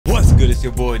It's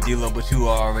your boy D-Lo, but you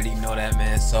already know that,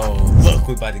 man. So look,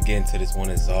 we about to get into this one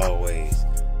as always.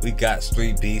 We got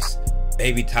Street Beefs,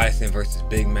 Baby Tyson versus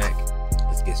Big Mac.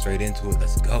 Let's get straight into it.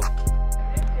 Let's go.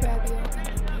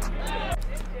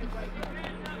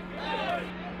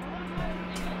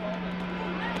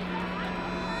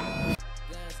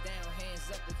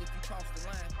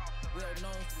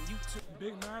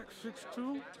 Big Mac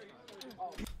 6'2".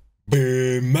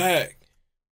 Big Mac.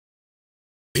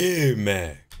 Big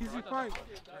Mac. Easy fight.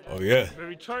 Oh yeah.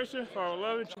 Baby Tyson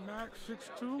 5'11". Mac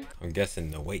 6'2". I'm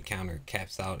guessing the weight counter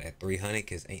caps out at 300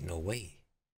 because ain't no way.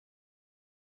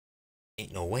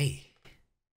 Ain't no way.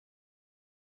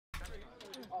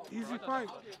 Easy fight.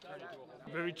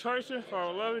 Baby Tyson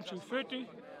 5'11", 250.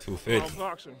 250.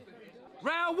 Boxing.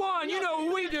 Round one, you know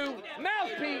what we do.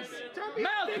 Mouthpiece.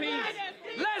 Mouthpiece.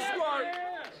 Let's work.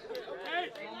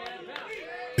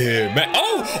 Big Mac.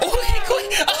 Oh, quick.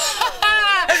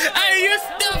 Hey, you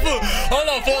stuffer. Hold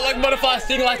on, feel like butterfly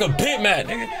sting like a Big Mac,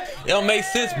 nigga. It don't make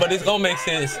sense, but it's gonna make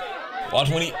sense. Watch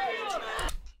when he.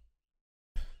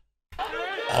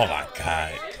 Oh my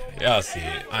God. Y'all see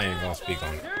it. I ain't gonna speak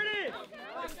on it.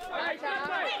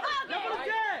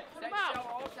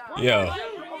 Yo.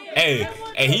 Hey,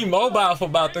 he mobile for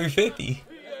about 350.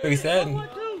 370.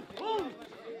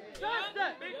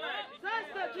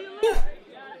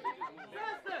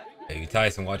 Baby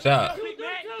Tyson, watch out.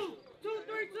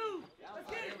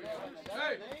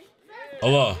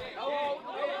 Hold on.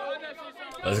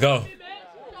 Let's go.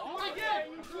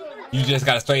 You just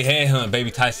got a straight headhunt, Baby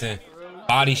Tyson.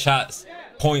 Body shots,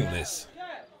 pointless.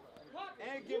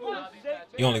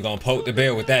 You only gonna poke the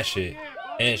bear with that shit.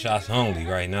 Headshots only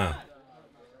right now.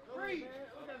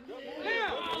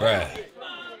 Bruh.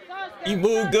 You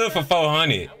move good for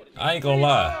 400. I ain't gonna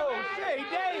lie.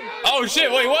 Oh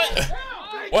shit, wait, what?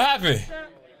 What happened?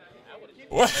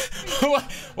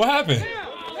 What happened?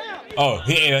 Oh,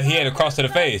 he had a cross to the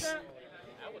face.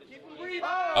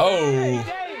 Oh.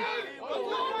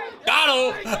 Got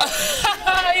him.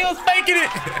 He was faking it.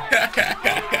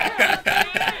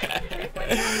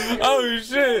 Oh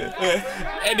shit.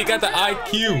 And he got the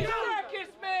IQ.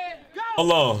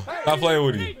 Hold on. Stop playing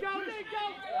with him.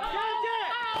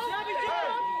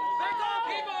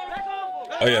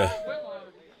 Oh yeah.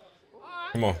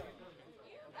 Come on.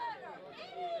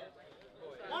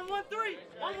 1-1-3.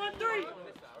 1-1-3.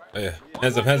 Oh yeah.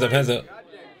 Hands up, hands up, hands up.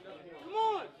 Come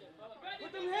on.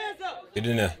 Put them hands up. Get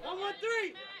in there.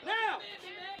 1-1-3. Now.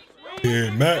 Yeah,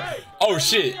 man. Oh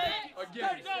shit.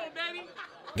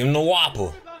 Give him the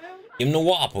whopper. Give him the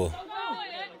whopper.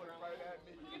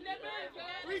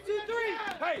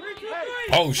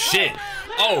 3-2-3. Oh shit.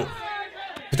 Oh.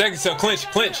 Protect yourself. Clinch.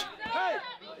 Clinch.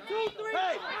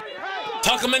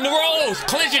 Tuck him in the rolls.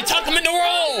 Clinch it. Tuck him in the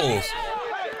rolls.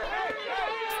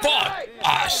 Fuck.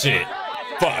 Ah shit.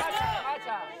 Fuck.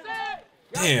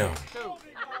 Damn.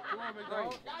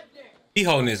 He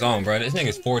holding his own, bro. This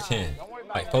nigga's 410.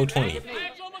 Like 420.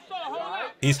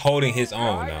 He's holding his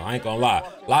own now. I ain't gonna lie.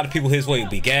 A lot of people his weight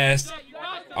be gassed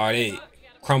or they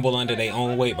crumble under their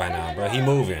own weight by now, bro. He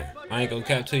moving. I ain't gonna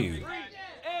cap to you.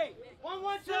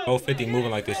 450 moving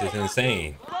like this is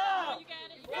insane.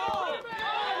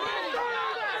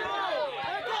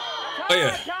 Oh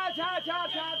yeah.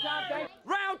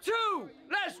 Round two.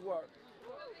 Let's work.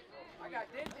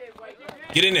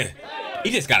 Get in there.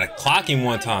 He just gotta clock him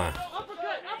one time.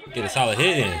 Get a solid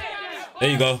hit in. There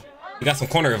you go. He got some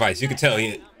corner advice. You can tell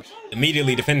he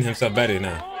immediately defending himself better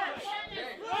now.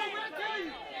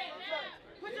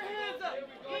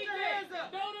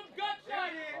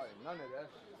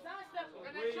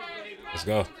 Let's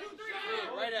go.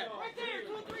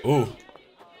 Ooh.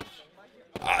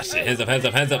 Ah shit. Hands up, hands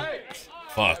up, hands up.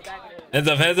 Fuck. Hands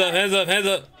up, hands up, hands up, hands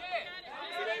up.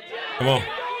 Come on.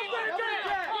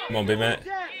 Come on, Big man.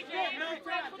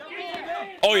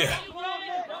 Oh yeah.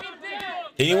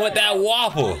 He didn't want that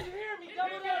waffle.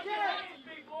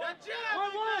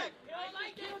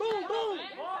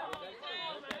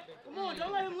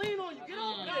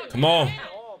 Come on.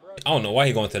 I don't know why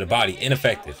he going to the body.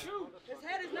 Ineffective.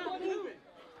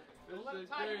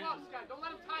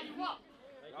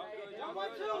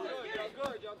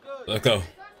 Let's go.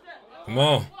 Come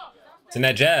on. Send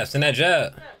that jab. Send that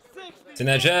jab. Send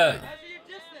that jab.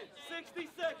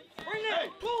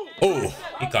 Oh,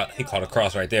 he caught a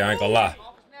cross right there. I ain't gonna lie.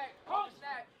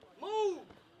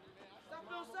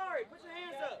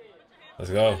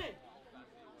 Let's go.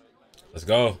 Let's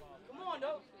go.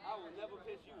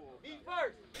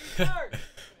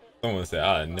 Someone said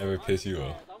I'll never piss you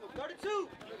off.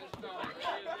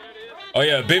 Oh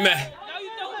yeah, Big Mac.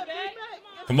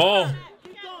 Come on.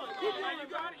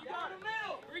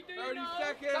 30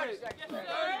 seconds.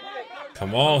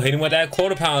 Come on, hit him with that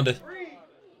quarter pounder.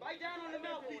 Bite down on the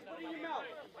mouthpiece. Put it in your mouth.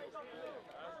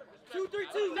 2, 3,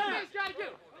 2, now.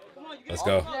 Come on, you Let's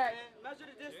go. Measure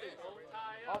the distance.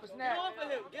 Off his neck. Get off of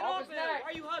him. Get off of him. Why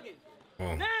are you hugging?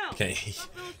 Oh, Now.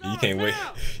 you can't wait.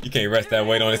 You can't rest that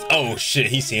weight on his. Oh shit,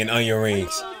 he's seeing onion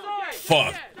rings.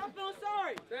 Fuck. Stop feeling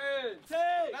sorry. 10,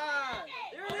 9.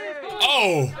 There it is.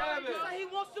 Oh. He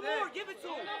wants some more. Give it to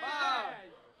him.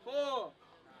 5, 4,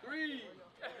 3,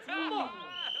 2.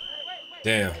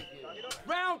 Damn.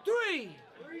 Round 3.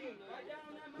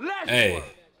 Last Hey. one.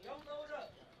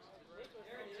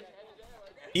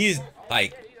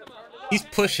 He's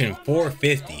pushing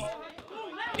 450,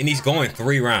 and he's going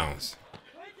 3 rounds.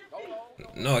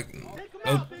 No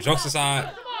jokes aside,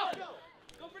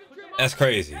 that's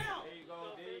crazy.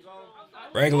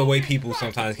 Regular weight people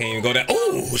sometimes can't even go that.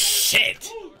 Oh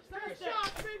shit!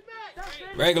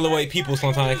 Regular weight people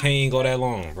sometimes can't even go that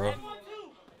long, bro.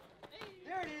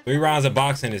 3 rounds of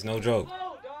boxing is no joke.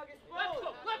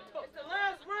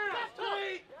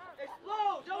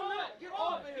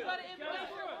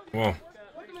 Come on.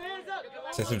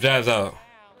 Send some jabs out.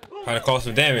 Try to cause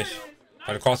some damage.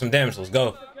 Try to cause some damage. Let's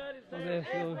go. You ain't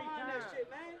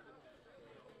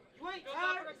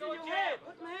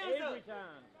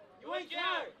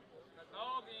tired.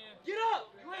 Get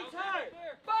up. You ain't tired.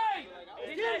 Fight.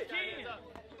 Get it.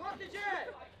 Pop the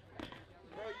jab.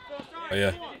 Oh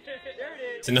yeah.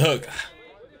 It's in the hook.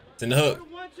 It's in the hook.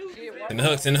 It's in the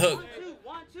hook. It's in the hook.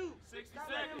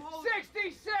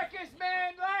 60 seconds,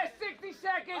 man. Last 60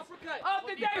 seconds of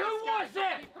the day. Who wants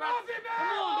it? Come on, baby.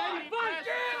 Fight.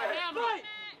 Fight.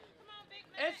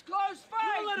 It's close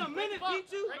fight. You let a minute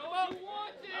beat you.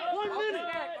 1 minute.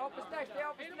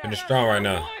 Finish strong right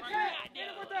now.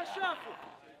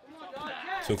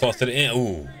 Too close to the end.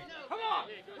 Ooh. Come on.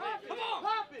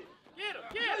 Pop it. Get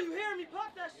him. You hear me?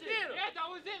 Pop that shit. Yeah, that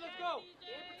was it. Let's go.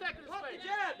 Pop the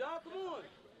jab, dog. Come on.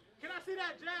 Can I see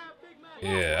that jab, Big Mac?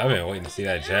 Yeah, I've been waiting to see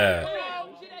that jab.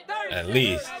 At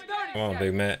least. Come on,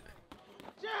 Big Mac.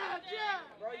 Jab.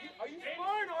 Bro, are you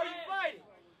sparring or are you fighting?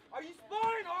 Are you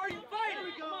sparring or are you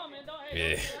fighting? Come on, man.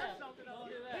 Yeah. His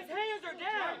hands are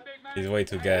down. He's way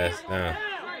too gassed now.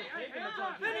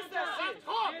 Finish that shit.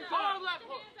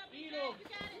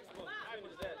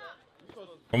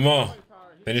 Come on.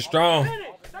 Finish strong.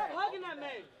 Stop hugging that man.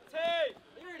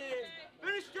 Here it is.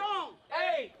 Finish strong.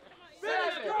 8,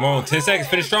 7. Come on, 10 seconds.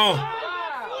 Finish strong.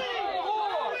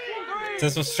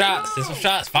 Send some shots. Send some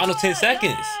shots. Final 10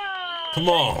 seconds. Come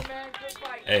on.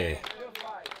 Hey.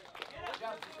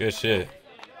 Good shit.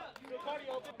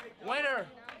 Winner.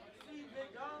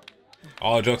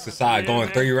 All jokes aside, going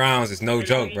 3 rounds is no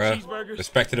joke, bro.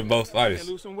 Respect to the both fighters.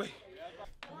 Lose some weight.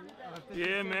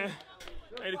 Yeah, man.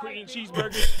 Hey, quit eating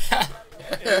cheeseburgers.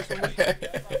 Lose some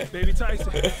weight. Baby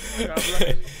Tyson. God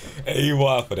bless. Hey, you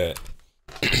wild for that.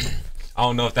 I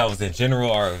don't know if that was in general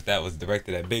or if that was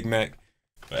directed at Big Mac,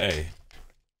 but hey,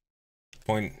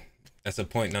 that's a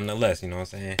point nonetheless, you know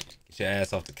what I'm saying? Get your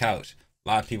ass off the couch. A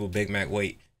lot of people Big Mac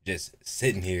weight just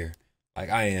sitting here like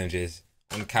I am, just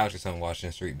on the couch or something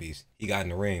watching Street Beefs. He got in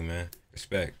the ring, man.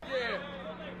 Respect.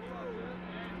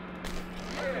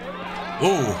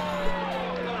 Ooh.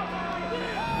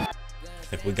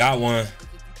 If we got one.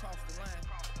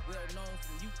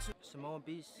 Samoan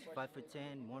Beast,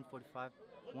 5'10", 145,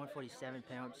 147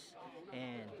 pounds,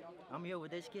 and I'm here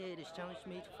with this kid. He's challenged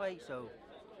me to fight, so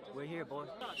we're here, boys.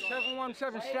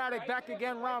 717 Static, back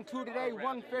again, round 2 today,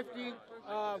 150,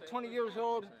 20 years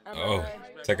old. Oh,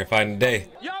 second fight in the day.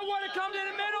 Y'all want to come to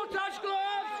the middle, touch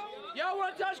gloves? Y'all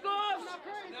want to touch gloves?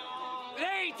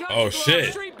 Hey, touch Oh, gloves,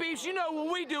 shit. Street Beefs, you know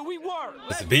what we do, we work.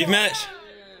 It's a beef match?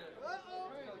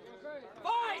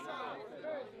 Fight!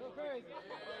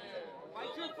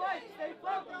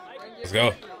 Let's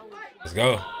go. Let's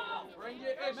go.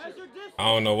 I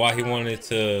don't know why he wanted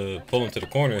to pull him to the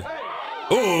corner.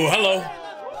 Ooh, hello.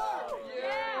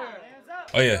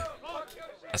 Oh, yeah.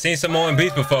 I seen Samoan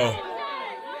Beast before.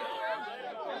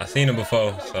 I seen him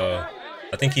before, so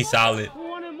I think he's solid.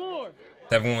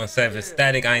 717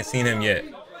 Static, I ain't seen him yet.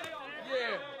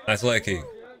 Nice leg kick.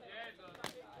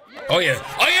 Oh, yeah.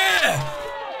 Oh, yeah!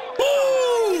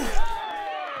 Woo!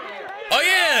 Oh,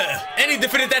 yeah! And he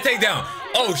defended that takedown.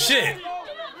 Oh, shit.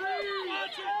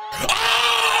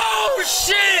 Oh,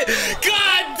 shit!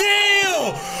 God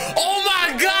damn! Oh,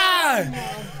 my God!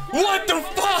 What the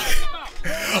fuck?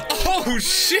 Oh,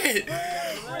 shit!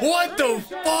 What the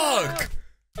fuck?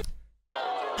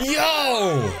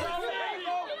 Yo!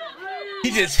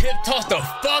 He just hip tossed the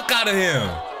fuck out of him.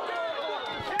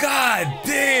 God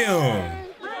damn!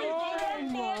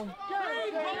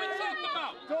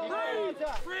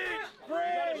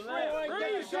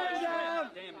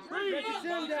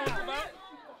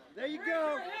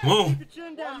 Come on.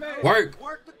 Work.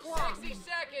 60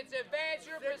 seconds. Advance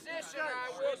your position. I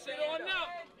will sit on now.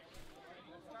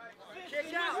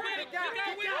 Kick out. Kick out.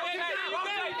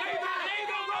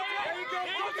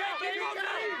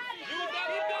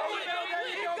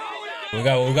 What we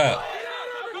got? What we got?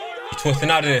 You twisting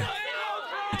out of there.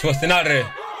 You twisting out of there.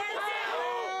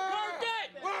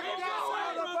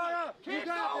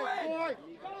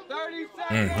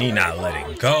 He not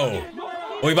letting go.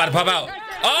 Oh, he about to pop out.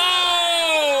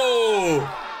 Oh!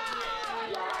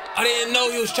 I didn't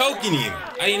know he was choking him.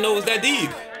 I didn't know it was that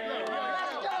deep.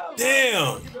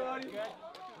 Damn.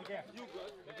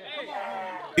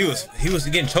 He was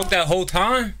getting choked that whole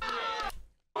time?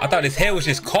 I thought his head was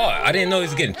just caught. I didn't know he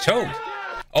was getting choked.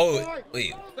 Oh,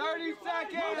 wait. 30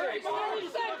 seconds.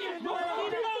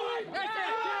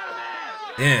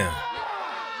 Damn.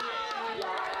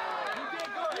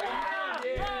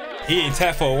 He ain't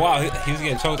tapped for a while. He was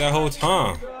getting choked that whole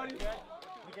time.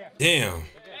 Damn.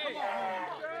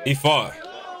 He fought.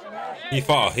 He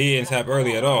didn't tap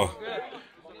early at all.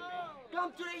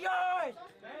 Come to the yard.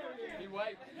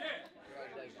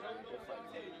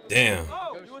 Damn.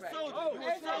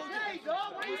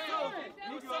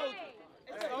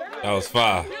 That was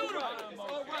fire.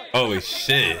 Holy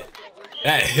shit.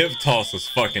 That hip toss was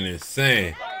fucking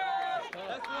insane.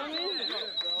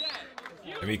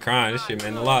 I be crying. This shit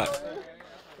meant a lot.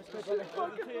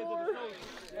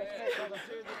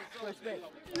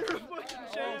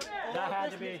 That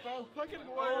had to be.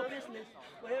 All business.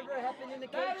 Whatever happened in the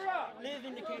cage, live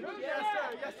in the cage. Yes,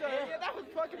 sir. Yes, sir. Yeah, that was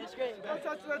fucking. It's great.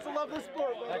 That's a lovely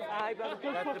sport, bro. That's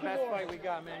the best fight we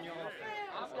got, man.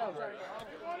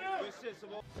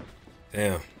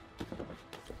 Damn.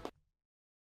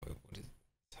 Wait, what is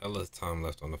hell is time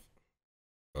left on the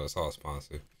oh, it's all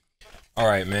sponsored.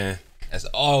 Alright, man. As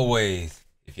always,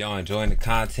 if y'all enjoying the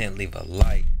content, leave a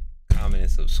like, comment,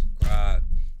 and subscribe.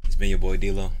 It's been your boy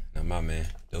D-Lo. Now my man,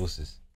 Doses.